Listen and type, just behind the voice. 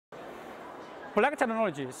Black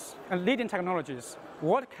technologies and leading technologies.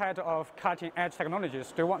 What kind of cutting-edge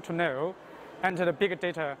technologies do you want to know? Enter the Big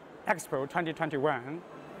Data Expo 2021.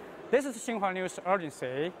 This is Xinhua News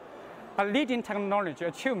Urgency. A leading technology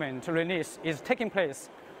achievement release is taking place.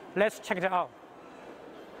 Let's check it out.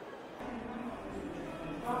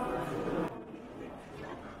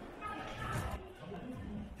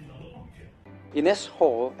 In this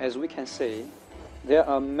hall, as we can see, there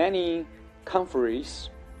are many conferees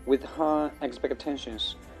with high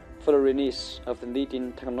expectations for the release of the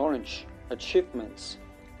leading technology achievements.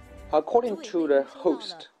 According to the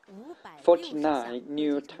host, 49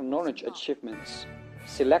 new technology achievements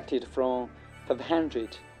selected from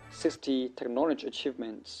 560 technology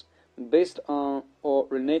achievements based on or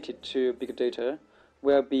related to big data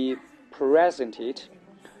will be presented.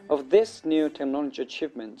 Of these new technology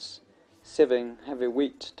achievements, 7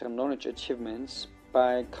 heavyweight technology achievements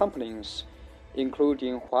by companies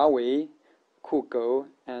including Huawei, Google,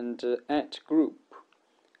 and Ant Group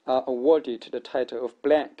are awarded the title of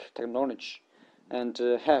Black Technology and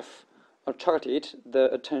have attracted the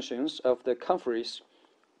attentions of the conferees.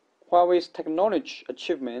 Huawei's technology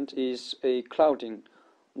achievement is a cloud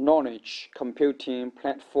knowledge computing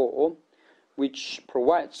platform which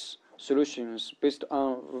provides solutions based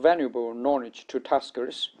on valuable knowledge to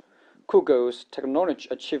taskers. Google's technology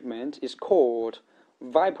achievement is called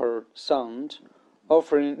Viper Sound,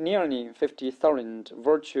 offering nearly 50,000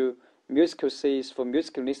 virtual musical seats for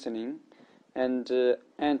music listening, and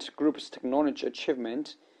Ant Group's technology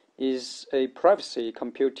achievement is a privacy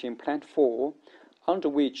computing platform under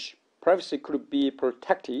which privacy could be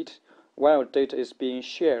protected while data is being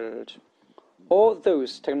shared. All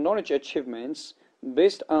those technology achievements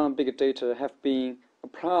based on big data have been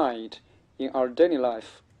applied in our daily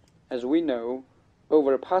life. As we know,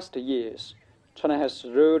 over the past years, China has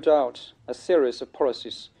rolled out a series of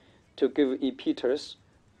policies to give impetus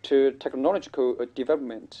to technological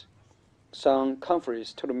development. Some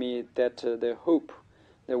conferees told me that they hope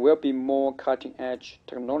there will be more cutting-edge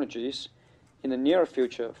technologies in the near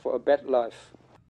future for a better life.